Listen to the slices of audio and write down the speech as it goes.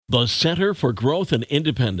The Center for Growth and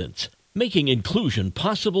Independence, making inclusion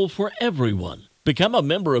possible for everyone. Become a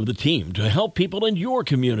member of the team to help people in your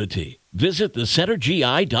community. Visit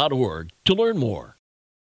thecentergi.org to learn more.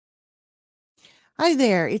 Hi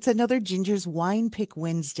there, it's another Ginger's Wine Pick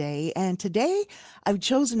Wednesday, and today I've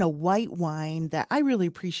chosen a white wine that I really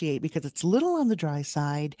appreciate because it's a little on the dry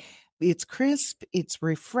side. It's crisp, it's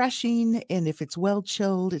refreshing, and if it's well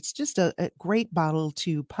chilled, it's just a great bottle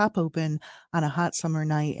to pop open on a hot summer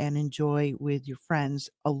night and enjoy with your friends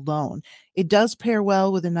alone. It does pair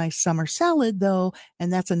well with a nice summer salad, though,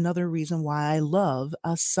 and that's another reason why I love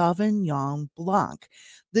a Sauvignon Blanc.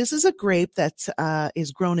 This is a grape that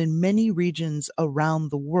is grown in many regions around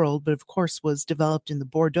the world, but of course was developed in the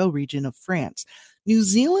Bordeaux region of France. New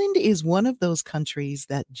Zealand is one of those countries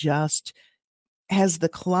that just has the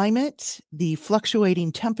climate, the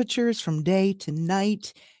fluctuating temperatures from day to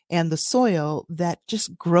night, and the soil that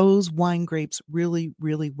just grows wine grapes really,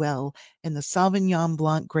 really well. And the Sauvignon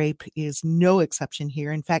Blanc grape is no exception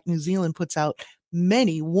here. In fact, New Zealand puts out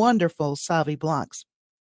many wonderful Sauvignon Blancs.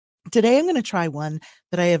 Today, I'm going to try one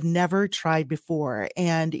that I have never tried before,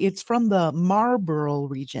 and it's from the Marlborough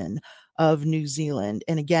region of New Zealand.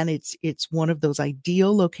 And again, it's one of those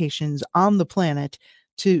ideal locations on the planet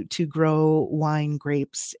to grow wine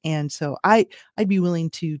grapes. And so I'd be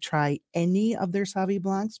willing to try any of their Sauvignon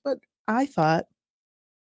Blancs, but I thought,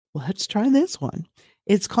 let's try this one.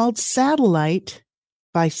 It's called Satellite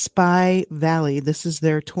by Spy Valley. This is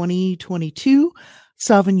their 2022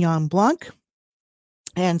 Sauvignon Blanc.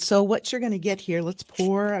 And so what you're going to get here, let's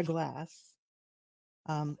pour a glass.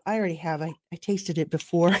 I already have, I tasted it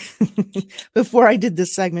before, before I did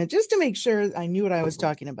this segment, just to make sure I knew what I was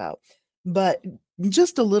talking about, but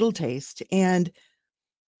just a little taste. And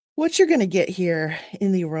what you're going to get here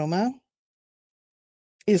in the aroma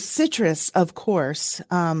is citrus, of course,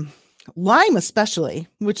 lime especially,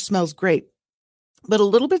 which smells great, but a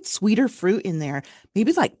little bit sweeter fruit in there,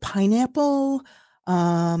 maybe like pineapple,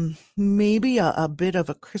 maybe a bit of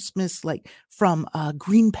a Christmas, like from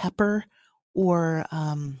green pepper or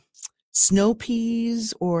snow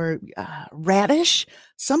peas or radish,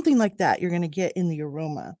 something like that you're going to get in the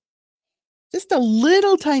aroma. Just a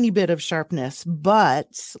little tiny bit of sharpness, but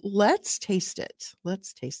let's taste it.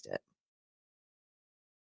 Let's taste it.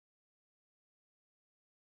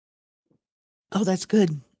 Oh, that's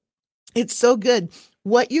good. It's so good.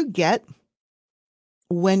 What you get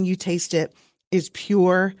when you taste it is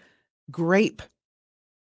pure grape,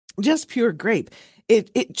 just pure grape.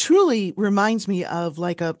 It truly reminds me of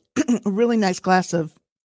like a really nice glass of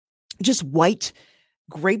just white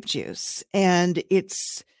grape juice. And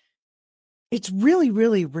it's really,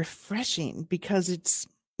 really refreshing because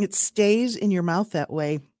it stays in your mouth that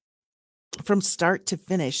way from start to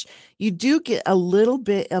finish. You do get a little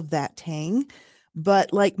bit of that tang,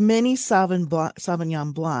 but like many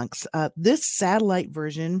Sauvignon Blancs, this satellite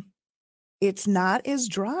version, it's not as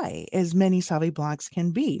dry as many Sauvignon Blancs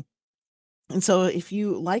can be. And so if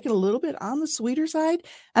you like it a little bit on the sweeter side,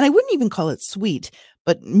 and I wouldn't even call it sweet,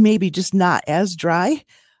 but maybe just not as dry,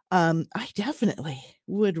 I definitely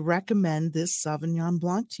would recommend this Sauvignon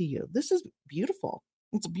Blanc to you. This is beautiful.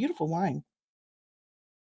 It's a beautiful wine.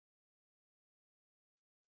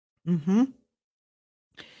 You're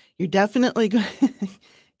definitely going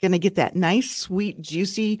to get that nice, sweet,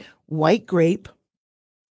 juicy white grape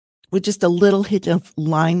with just a little hit of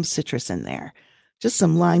lime citrus in there. Just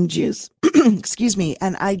some lime juice. Excuse me.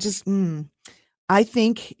 And I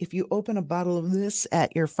think if you open a bottle of this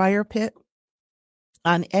at your fire pit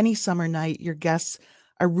on any summer night, your guests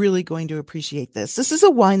are really going to appreciate this. This is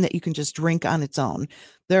a wine that you can just drink on its own.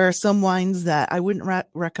 There are some wines that I wouldn't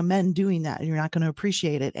recommend doing that. You're not going to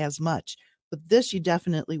appreciate it as much, but this you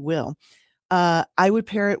definitely will. I would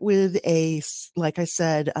pair it with like I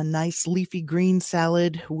said, a nice leafy green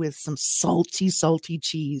salad with some salty, salty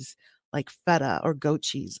cheese like feta or goat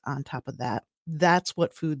cheese on top of that. That's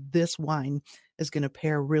what food this wine is going to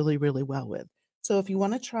pair really, really well with. So if you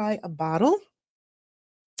want to try a bottle,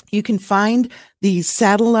 you can find the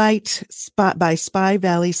Satellite by Spy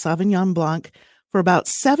Valley Sauvignon Blanc for about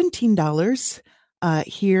 $17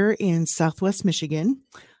 here in Southwest Michigan.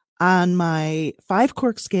 On my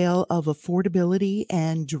 5-cork scale of affordability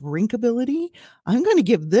and drinkability, I'm going to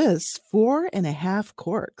give this 4.5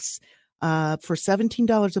 corks. For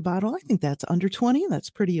 $17 a bottle. I think that's under 20.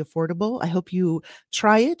 That's pretty affordable. I hope you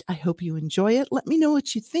try it. I hope you enjoy it. Let me know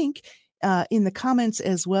what you think in the comments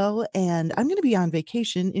as well. And I'm going to be on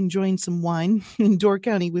vacation enjoying some wine in Door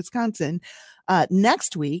County, Wisconsin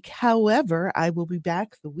next week. However, I will be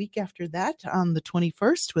back the week after that on the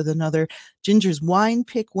 21st with another Ginger's Wine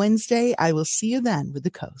Pick Wednesday. I will see you then with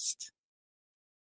the Coast.